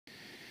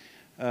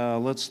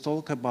Let's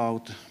talk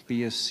about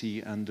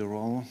PSC and the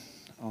role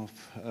of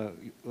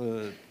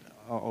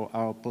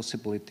our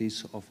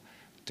possibilities of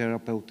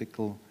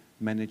therapeutical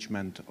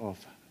management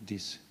of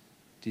this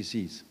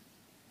disease.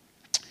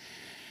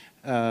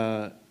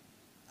 I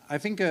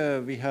think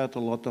we heard a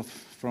lot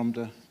from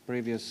the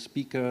previous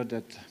speaker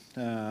that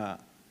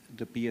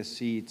the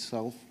PSC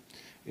itself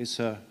is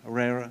a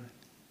rare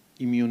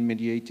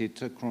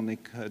immune-mediated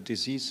chronic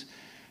disease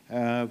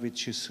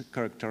which is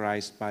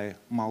characterized by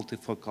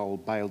multifocal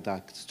bile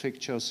duct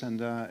strictures, and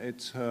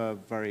it's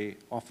very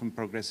often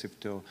progressive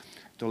to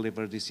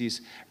liver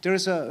disease. There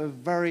is a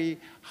very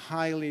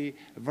highly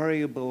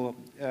variable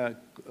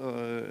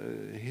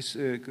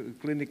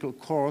clinical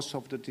course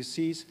of the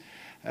disease.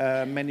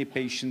 Many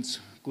patients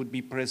could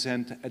be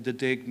present at the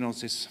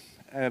diagnosis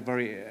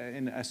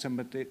in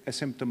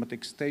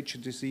asymptomatic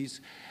stage disease,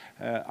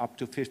 up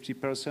to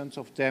 50%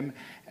 of them,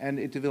 and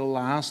it will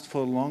last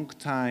for a long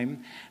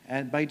time.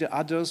 And by the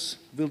others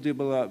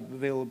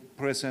will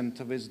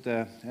present with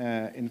the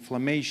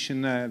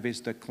inflammation,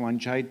 with the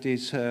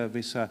cholangitis,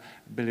 with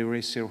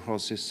biliary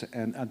cirrhosis,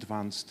 and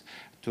advanced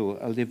to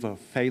a liver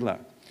failure.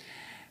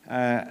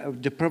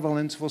 The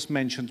prevalence was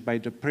mentioned by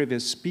the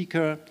previous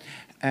speaker,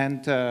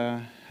 and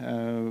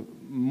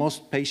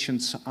most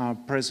patients are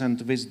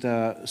present with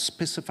the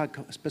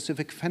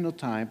specific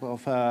phenotype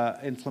of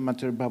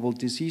inflammatory bowel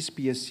disease,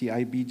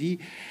 PSC-IBD,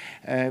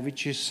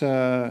 which is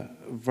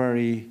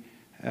very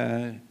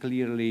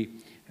clearly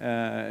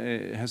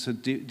has a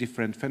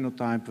different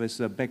phenotype with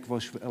the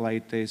backwash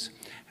colitis,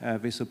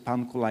 with a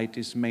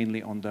pancolitis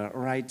mainly on the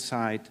right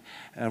side,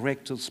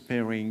 rectal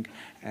sparing,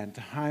 and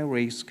high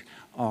risk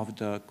of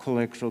the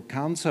colorectal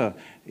cancer,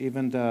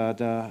 even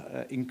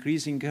the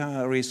increasing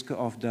risk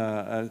of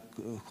the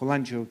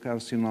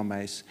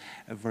cholangiocarcinoma is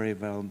very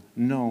well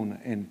known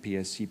in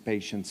PSC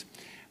patients.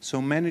 So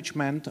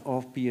management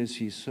of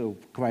PSC is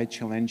quite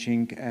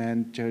challenging,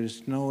 and there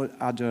is no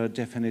other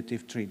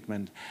definitive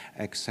treatment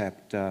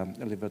except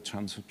liver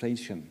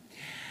transplantation.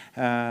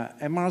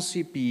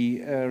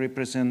 MRCP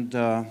represent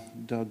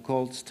the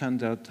gold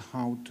standard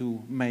how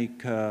to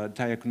make a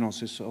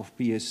diagnosis of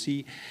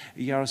PSC.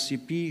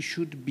 ERCP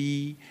should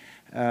be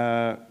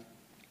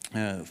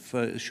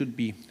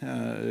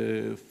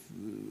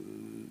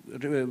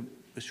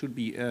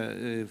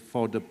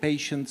for the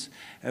patients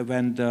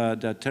when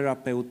the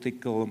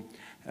therapeutical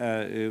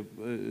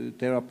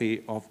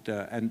therapy of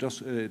the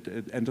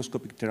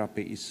endoscopic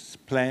therapy is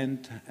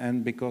planned,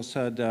 and because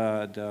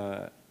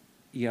the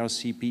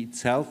ERCP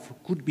itself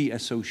could be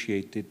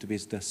associated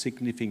with the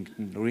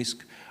significant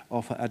risk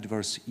of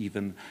adverse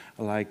event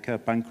like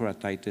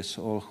pancreatitis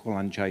or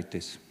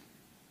cholangitis.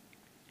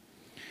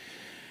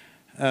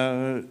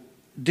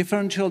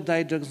 Differential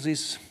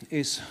diagnosis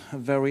is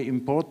very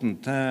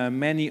important.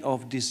 Many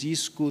of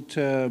diseases could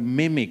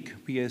mimic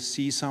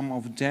PSC. Some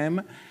of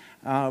them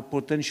are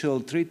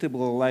potential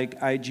treatable, like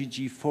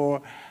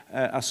IgG4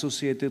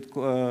 associated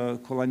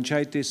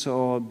cholangitis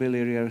or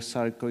biliary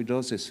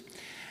sarcoidosis.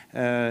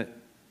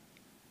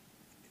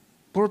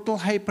 Portal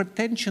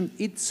hypertension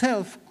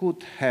itself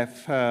could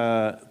have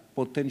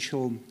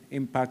potential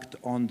impact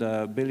on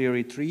the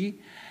biliary tree,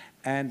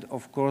 and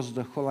of course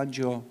the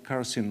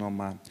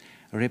cholangiocarcinoma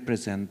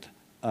represent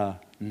a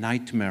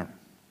nightmare.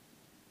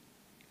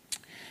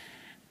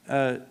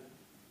 The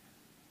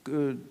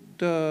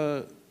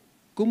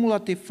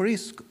cumulative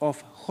risk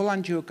of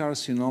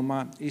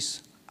cholangiocarcinoma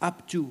is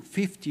up to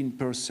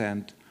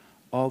 15%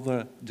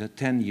 over the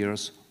 10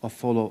 years of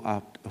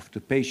follow-up of the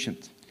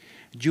patient.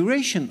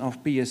 Duration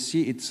of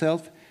PSC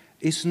itself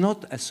is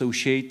not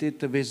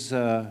associated with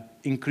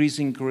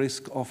increasing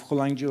risk of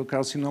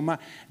cholangiocarcinoma.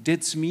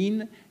 That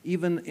means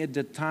even at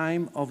the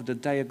time of the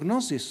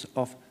diagnosis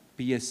of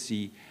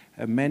PSC,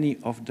 many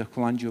of the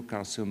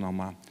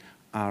cholangiocarcinoma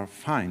are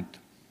found.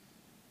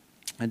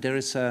 And there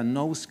is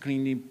no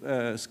screening,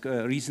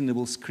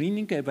 reasonable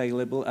screening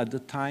available at the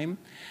time,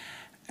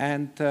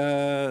 and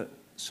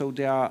so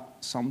there are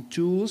some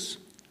tools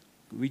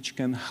which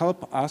can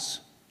help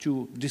us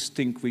to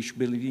distinguish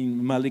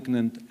between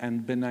malignant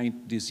and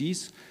benign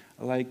disease,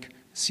 like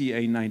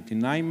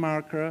CA19-9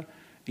 marker,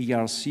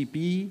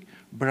 ERCP,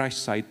 brush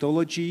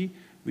cytology,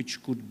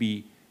 which could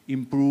be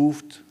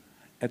improved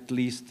at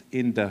least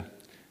in the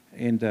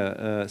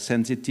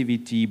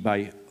sensitivity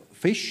by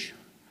FISH,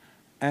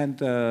 and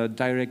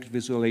direct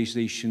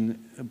visualization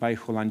by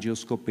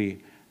cholangioscopy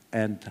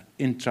and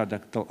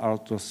intraductal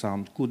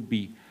ultrasound could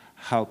be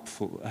help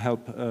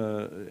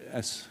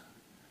as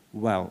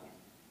well.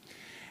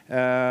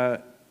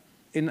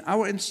 In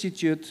our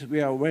institute,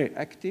 we are very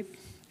active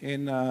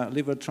in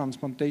liver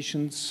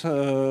transplantations.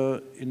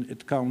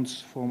 It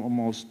counts for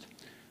almost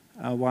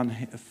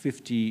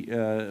 150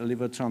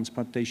 liver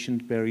transplantation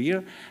per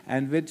year.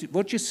 And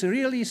what is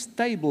really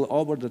stable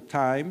over the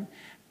time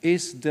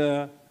is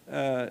the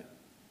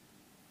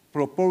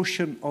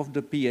proportion of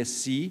the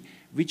PSC,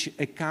 which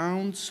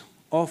accounts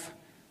of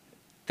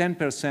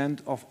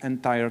 10% of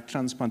entire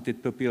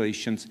transplanted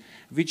populations,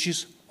 which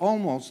is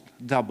almost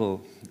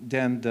double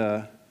than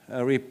the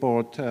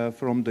report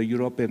from the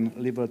European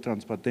Liver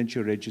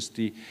Transplantation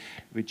Registry,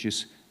 which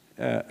is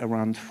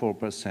around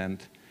 4%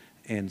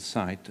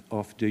 inside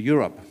of the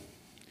Europe.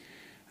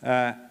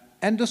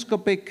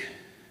 Endoscopic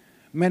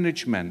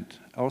management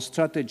or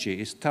strategy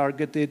is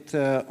targeted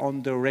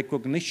on the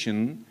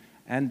recognition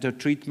and the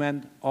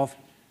treatment of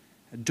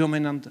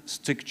dominant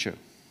stricture,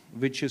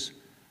 which is,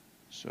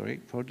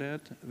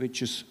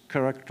 which is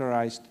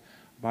characterized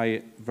by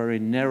a very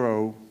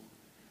narrow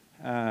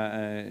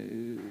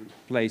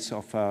place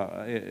of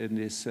in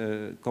this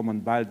common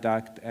bile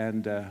duct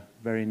and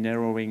very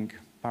narrowing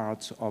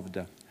parts of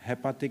the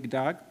hepatic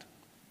duct.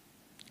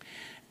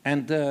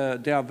 And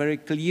there are very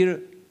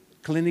clear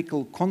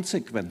clinical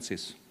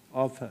consequences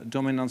of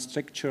dominant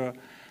stricture,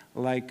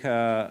 like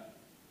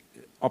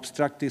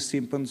obstructive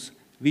symptoms,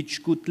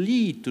 which could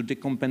lead to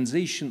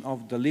decompensation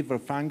of the liver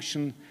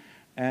function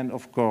and,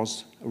 of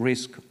course,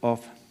 risk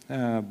of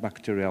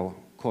bacterial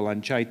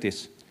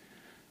cholangitis.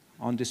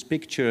 On this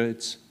picture,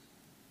 it's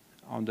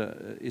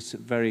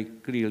very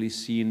clearly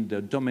seen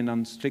the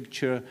dominant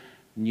stricture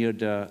near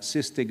the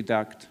cystic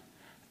duct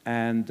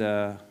and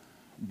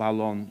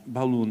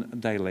balloon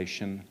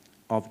dilation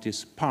of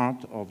this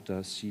part of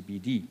the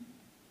CBD.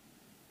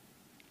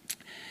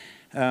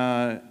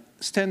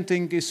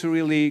 Stenting is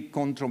really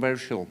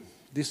controversial.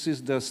 This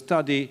is the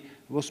study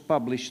was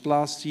published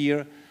last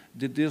year.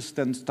 The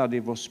stent study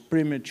was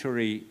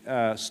prematurely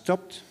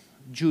stopped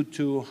due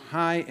to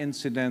high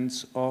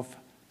incidence of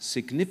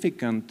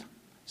significant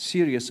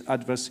serious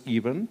adverse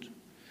event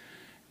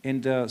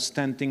in the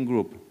stenting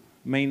group.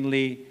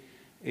 Mainly,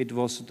 it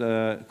was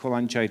the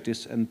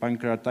cholangitis and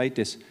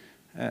pancreatitis.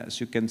 As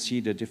you can see,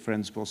 the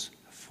difference was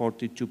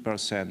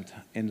 42%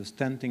 in the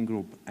stenting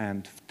group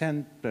and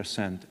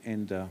 10%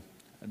 in the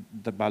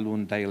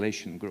balloon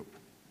dilation group.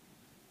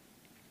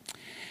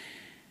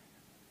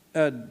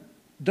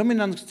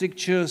 Dominant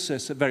strictures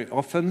is very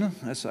often,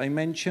 as I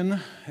mentioned,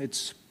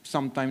 it's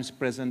sometimes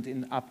present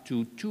in up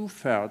to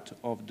 2/3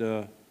 of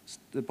the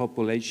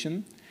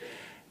population.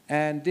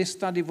 And this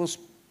study was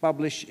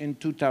published in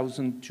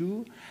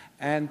 2002,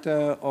 and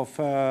of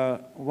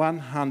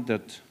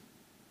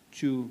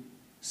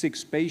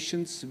 106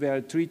 patients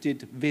were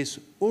treated with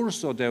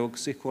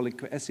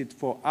ursodeoxycholic acid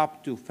for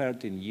up to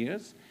 13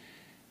 years.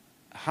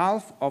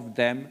 Half of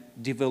them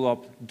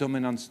developed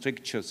dominant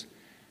strictures.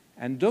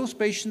 And those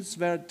patients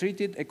were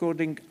treated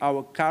according to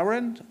our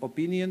current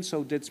opinion,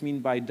 so that's mean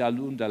by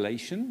balloon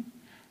dilation.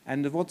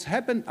 And what's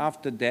happened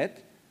after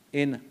that,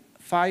 in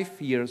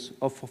 5 years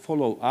of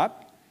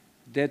follow-up,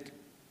 that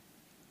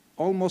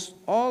almost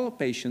all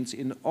patients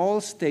in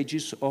all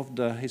stages of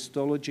the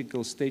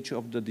histological stage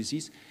of the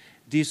disease,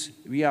 this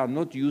we are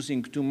not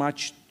using too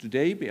much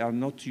today. We are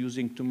not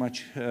using too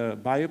much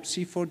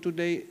biopsy for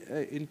today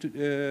in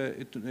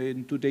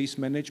today's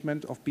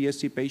management of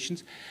PSC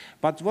patients.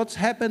 But what's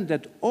happened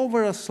that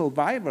overall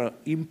survival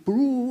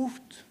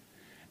improved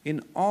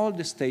in all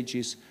the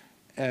stages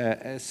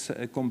as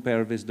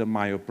compared with the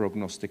Mayo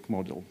prognostic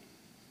model.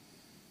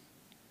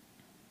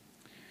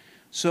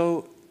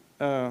 So,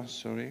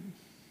 sorry.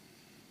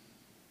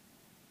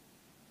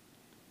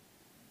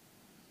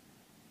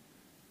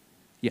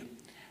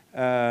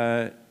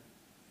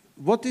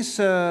 What is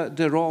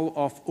the role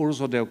of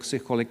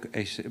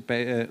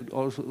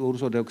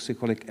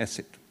ursodeoxycholic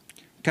acid?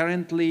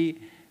 Currently,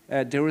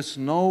 there is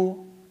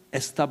no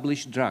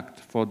established drug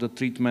for the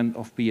treatment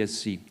of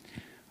PSC,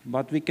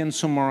 but we can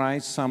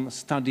summarize some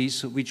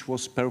studies which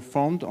was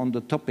performed on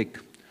the topic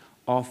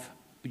of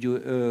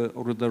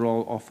or the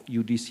role of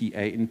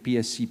UDCA in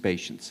PSC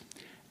patients.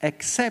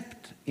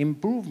 Except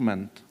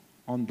improvement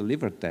on the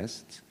liver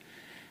tests,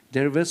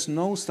 there was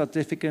no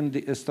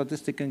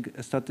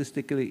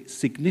statistically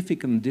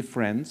significant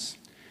difference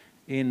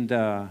in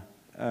the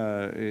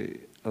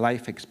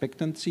life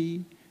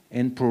expectancy,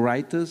 in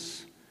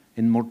pruritus,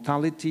 in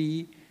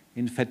mortality,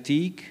 in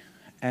fatigue,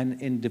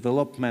 and in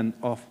development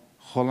of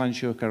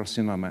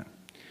cholangiocarcinoma,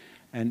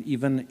 and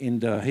even in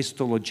the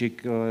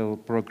histological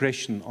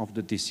progression of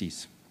the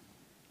disease.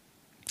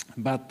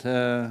 But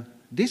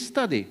this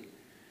study,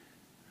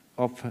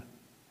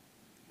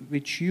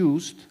 which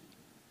used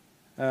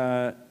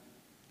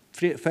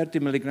 30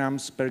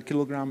 milligrams per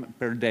kilogram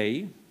per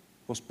day,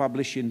 was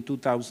published in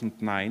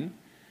 2009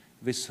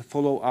 with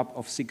follow-up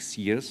of 6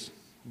 years,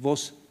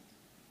 was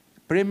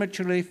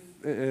prematurely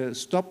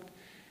stopped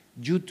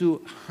due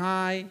to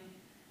high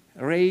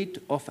rate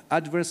of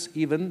adverse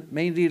event,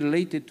 mainly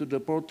related to the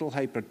portal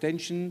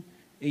hypertension,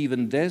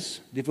 even death,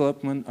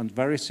 development and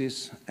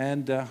varices,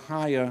 and the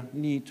higher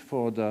need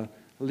for the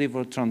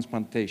liver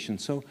transplantation.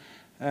 So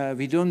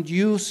we don't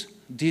use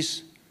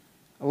this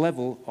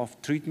level of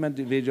treatment,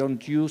 we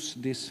don't use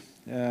this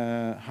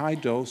high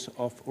dose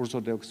of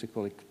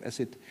ursodeoxycholic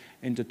acid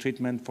in the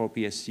treatment for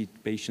PSC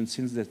patients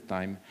since that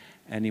time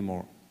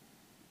anymore.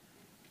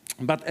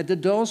 But at the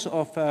dose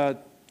of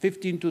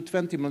 15 to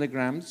 20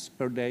 milligrams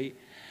per day,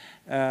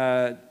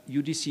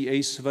 UDCA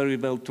is very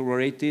well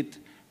tolerated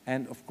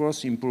and, of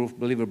course,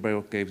 improved liver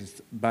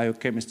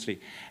biochemistry.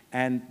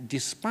 And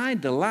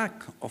despite the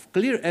lack of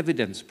clear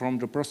evidence from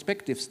the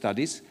prospective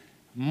studies,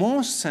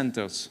 most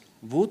centers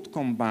would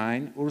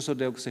combine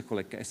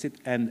ursodeoxycholic acid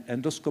and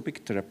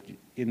endoscopic therapy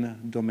in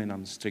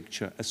dominant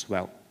stricture as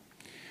well.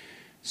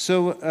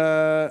 So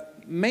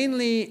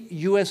mainly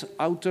US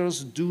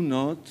authors do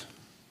not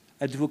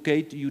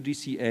advocate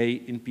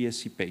UDCA in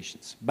PSC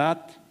patients,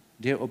 but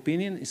their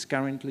opinion is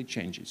currently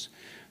changes.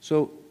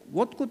 So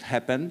what could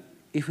happen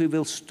if we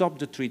will stop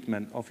the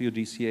treatment of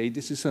UDCA?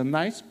 This is a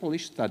nice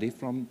Polish study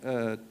from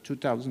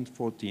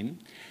 2014,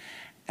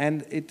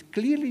 and it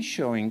clearly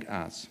showing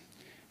us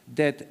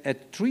that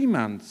at 3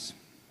 months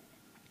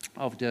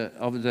after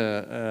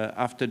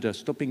the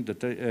stopping the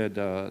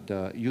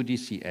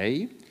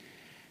UDCA,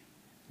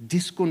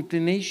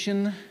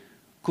 discontinuation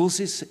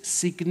causes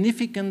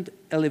significant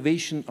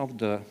elevation of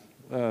the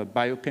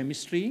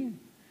biochemistry,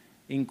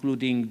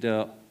 including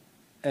the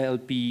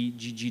ALP,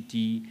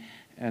 GGT,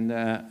 and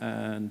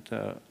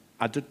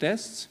other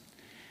tests,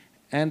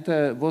 and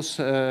was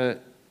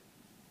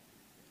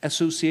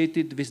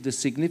associated with the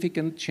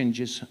significant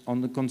changes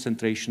on the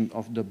concentration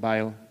of the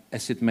bile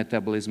acid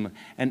metabolism.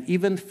 And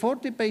even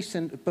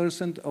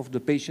 40% of the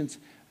patients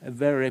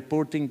were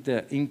reporting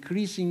the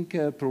increasing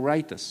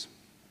pruritus.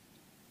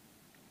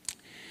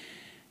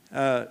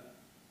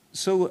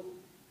 So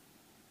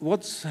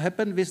what's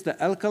happened with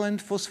the alkaline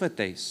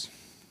phosphatase?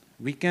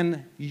 We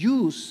can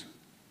use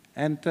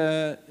and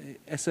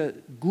as a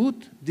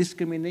good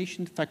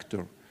discrimination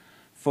factor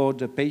for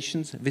the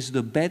patients with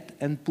the bad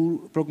and poor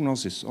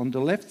prognosis. On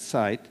the left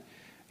side,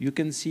 you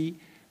can see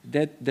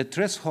that the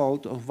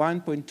threshold of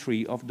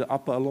 1.3 of the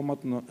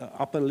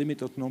upper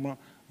limit of normal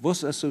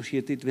was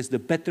associated with the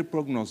better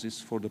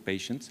prognosis for the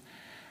patients.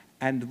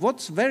 And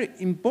what's very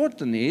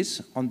important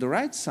is, on the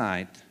right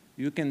side,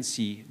 you can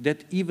see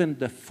that even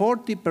the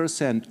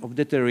 40% of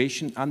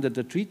deterioration under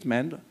the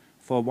treatment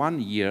for 1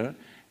 year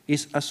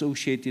is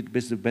associated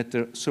with the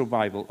better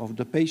survival of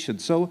the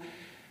patient. So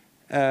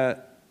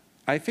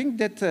I think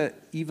that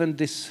even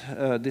this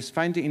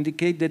finding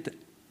indicate that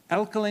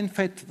alkaline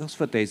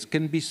phosphatase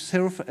can be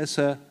served as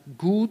a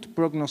good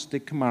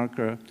prognostic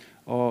marker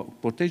or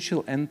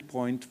potential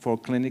endpoint for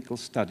clinical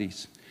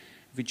studies,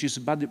 which is,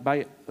 by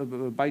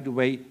the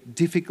way,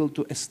 difficult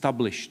to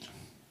establish.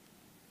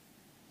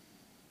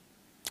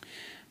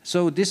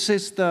 So this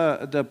is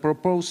the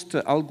proposed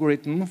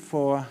algorithm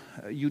for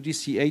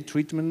UDCA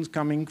treatment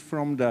coming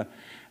from the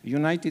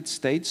United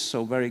States,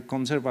 so very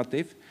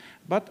conservative,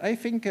 but I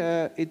think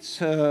it's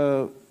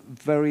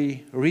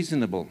very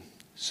reasonable.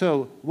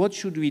 So what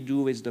should we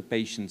do with the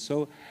patients?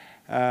 So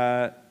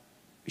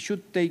we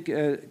should take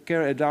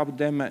care about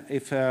them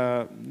if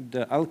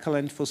the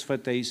alkaline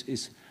phosphatase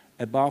is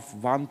above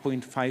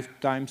 1.5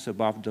 times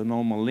above the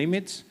normal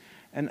limits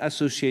and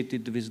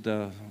associated with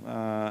the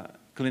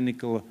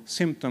clinical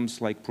symptoms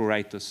like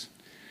pruritus.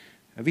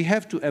 We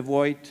have to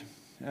avoid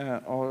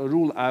or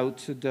rule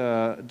out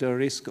the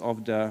risk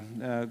of the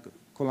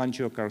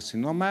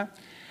cholangiocarcinoma.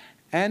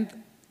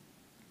 And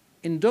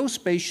in those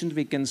patients,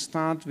 we can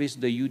start with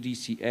the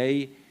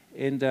UDCA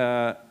in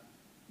the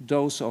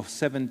dose of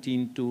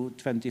 17 to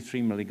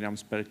 23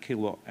 milligrams per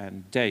kilo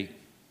and day.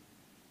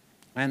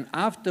 And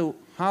after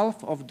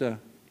half of the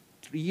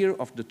year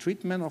of the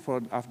treatment,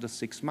 or after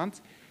 6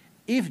 months,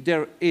 if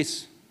there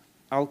is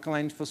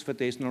alkaline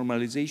phosphatase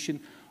normalization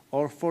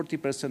or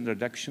 40%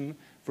 reduction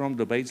from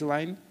the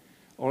baseline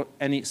or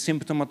any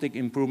symptomatic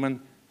improvement,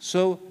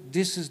 so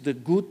this is the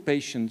good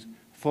patient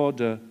for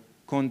the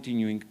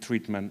continuing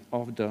treatment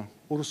of the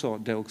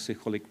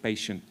ursodeoxycholic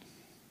patient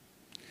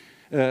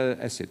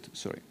acid.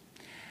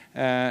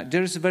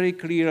 There is a very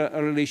clear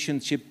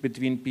relationship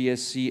between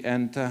PSC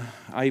and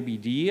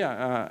IBD,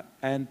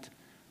 and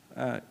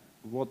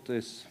what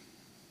is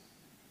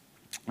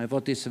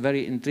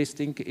very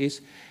interesting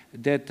is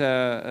that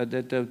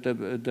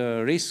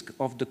the risk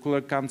of the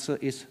colon cancer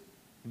is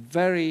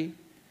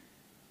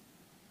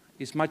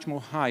much more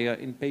higher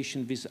in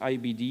patients with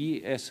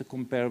IBD as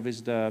compared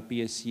with the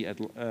PSC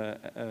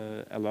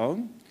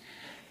alone.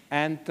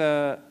 And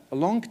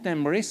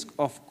long-term risk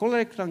of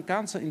colorectal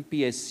cancer in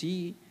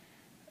PSC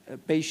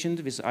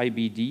patient with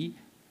IBD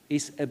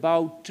is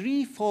about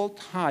 3-fold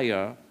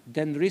higher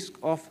than risk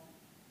of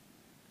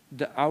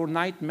our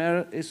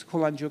nightmare is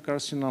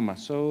cholangiocarcinoma.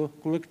 So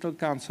colorectal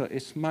cancer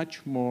is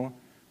much more,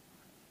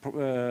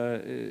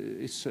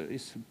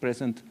 is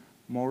present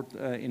more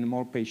in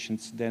more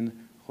patients than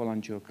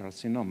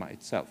cholangiocarcinoma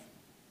itself.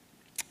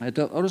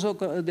 The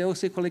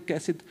ursodeoxycholic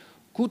acid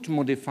could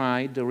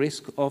modify the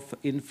risk of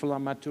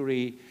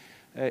inflammatory,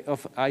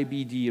 of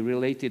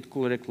IBD-related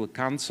colorectal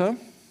cancer.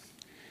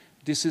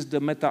 This is the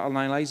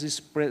meta-analysis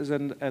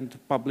present and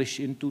published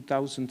in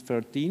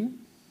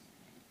 2013.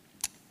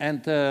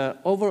 And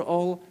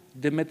overall,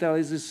 the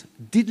meta-analysis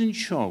didn't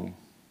show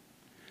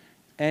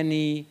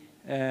any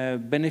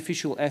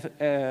beneficial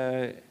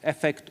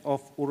effect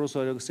of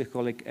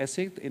ursodeoxycholic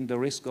acid in the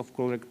risk of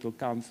colorectal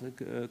cancer,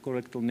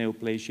 colorectal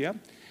neoplasia.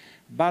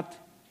 But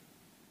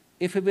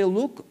if we will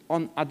look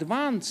on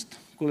advanced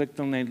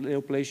colorectal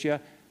neoplasia,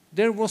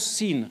 there was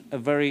seen a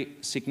very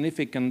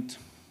significant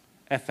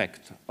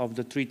effect of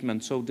the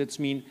treatment. So that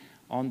means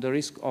on the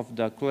risk of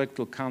the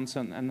colorectal cancer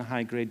and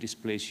high-grade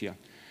dysplasia.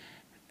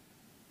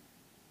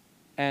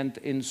 And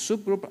in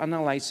subgroup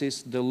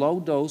analysis, the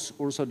low-dose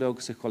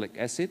ursodeoxycholic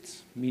acid,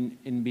 mean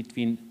in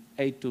between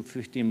 8 to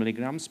 15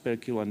 milligrams per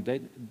kilo and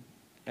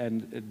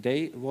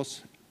day,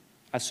 was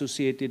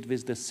associated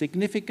with the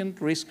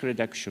significant risk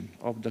reduction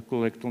of the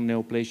colorectal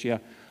neoplasia,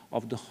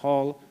 of the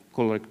whole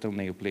colorectal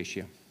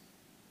neoplasia.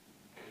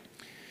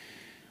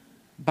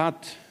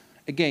 But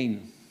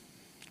again,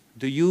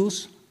 the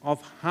use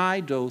of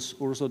high-dose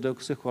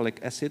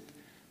ursodeoxycholic acid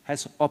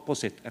has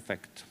opposite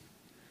effect.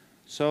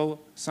 So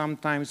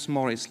sometimes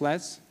more is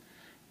less,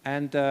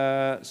 and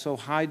so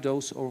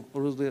high-dose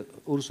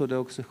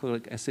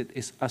ursodeoxycholic acid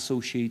is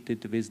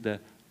associated with the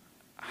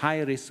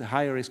higher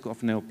risk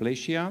of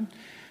neoplasia.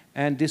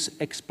 And this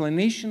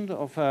explanation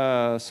of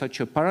such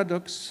a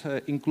paradox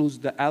includes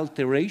the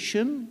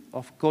alteration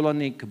of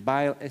colonic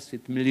bile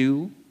acid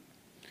milieu,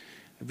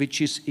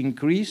 which is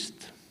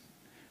increased,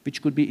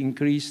 which could be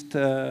increased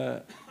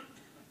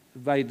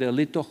by the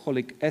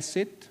lithocholic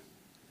acid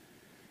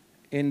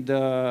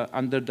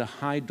under the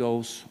high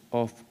dose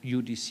of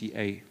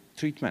UDCA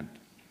treatment.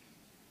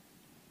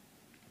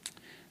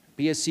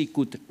 PSC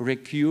could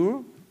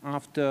recur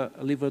after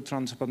liver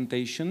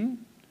transplantation,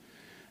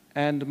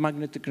 and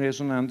magnetic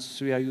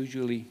resonance we are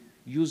usually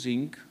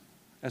using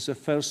as a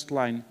first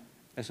line,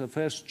 as a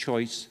first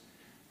choice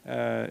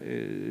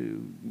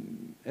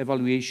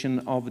evaluation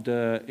of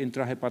the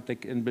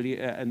intrahepatic and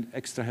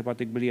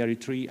extrahepatic biliary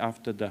tree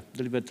after the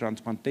liver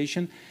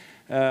transplantation.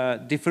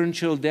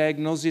 Differential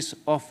diagnosis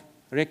of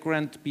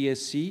recurrent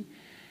PSC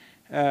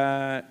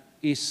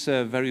is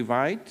very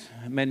wide.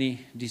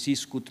 Many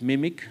diseases could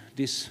mimic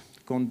this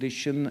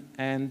condition,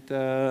 and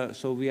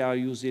so we are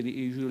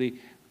usually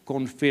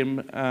confirm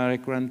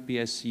recurrent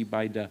PSC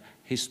by the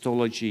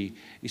histology,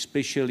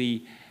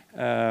 especially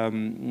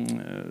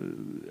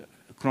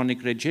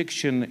chronic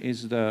rejection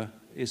is the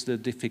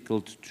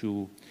difficult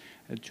to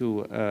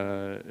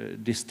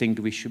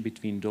distinguish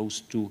between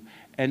those two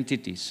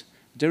entities.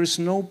 There is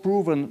no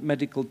proven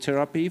medical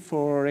therapy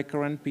for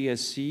recurrent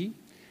PSC,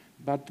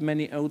 but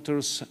many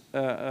authors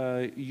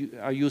are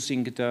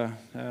using the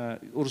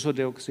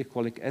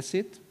ursodeoxycholic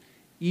acid.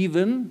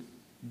 Even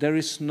there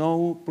is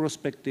no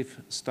prospective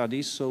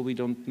studies, so we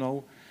don't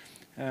know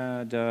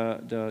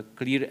the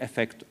clear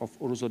effect of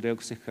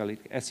ursodeoxycholic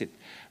acid.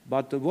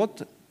 But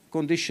what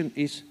condition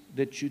is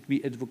that should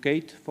be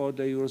advocate for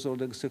the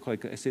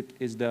ursodeoxycholic acid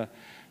is the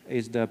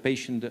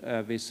patient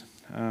with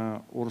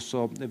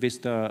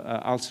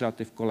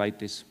ulcerative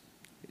colitis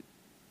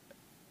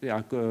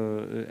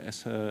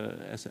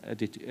as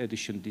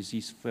addition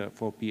disease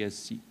for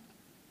PSC.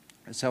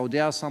 So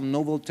there are some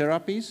novel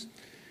therapies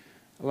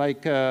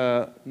like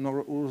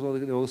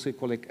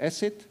ursodeoxycholic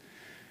acid,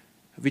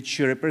 which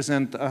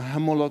represent a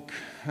homologue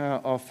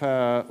of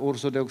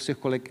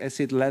ursodeoxycholic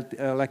acid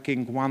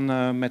lacking one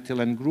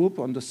methylene group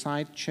on the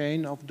side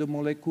chain of the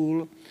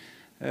molecule.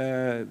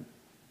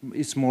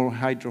 It's more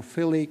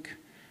hydrophilic.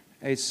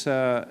 It's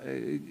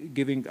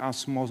giving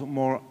us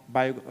more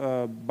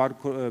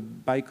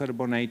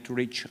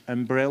bicarbonate-rich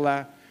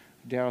umbrella.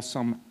 There are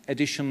some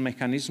addition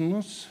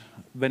mechanisms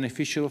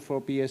beneficial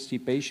for PSC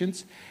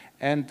patients.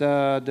 And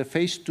the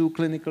phase 2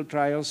 clinical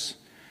trials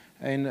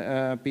in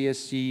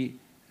PSC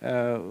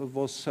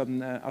was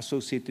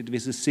associated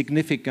with a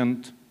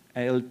significant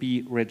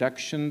ALP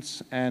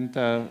reductions, and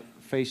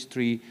phase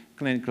 3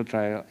 clinical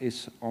trial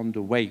is on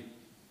the way.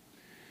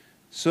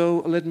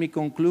 So let me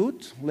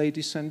conclude,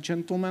 ladies and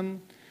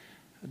gentlemen.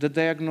 The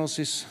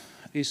diagnosis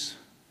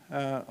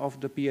of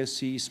the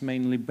PSC is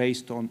mainly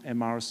based on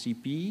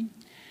MRCP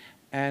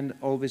and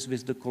always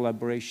with the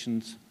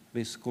collaborations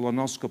with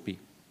colonoscopy.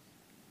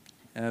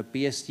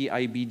 PSC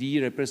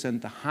IBD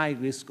represents a high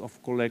risk of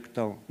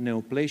colorectal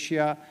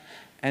neoplasia.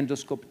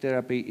 Endoscopic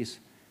therapy is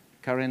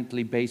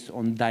currently based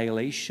on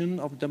dilation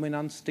of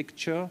dominant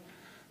stricture.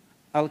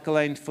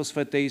 Alkaline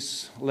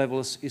phosphatase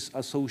levels is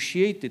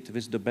associated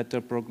with the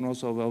better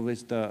prognosis or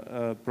with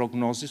the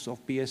prognosis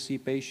of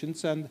PSC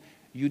patients, and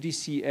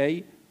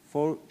UDCA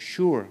for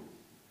sure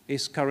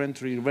is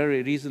currently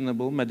very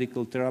reasonable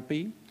medical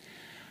therapy,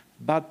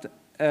 but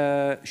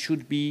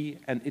should be,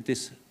 and it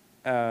is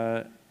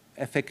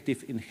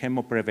effective in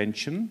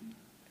hemoprevention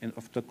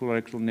of the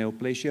colorectal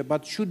neoplasia,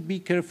 but should be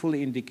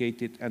carefully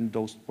indicated and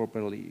dosed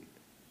properly.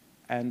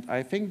 And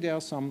I think there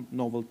are some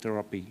novel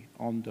therapy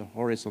on the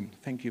horizon.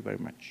 Thank you very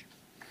much.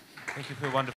 Thank you for a wonderful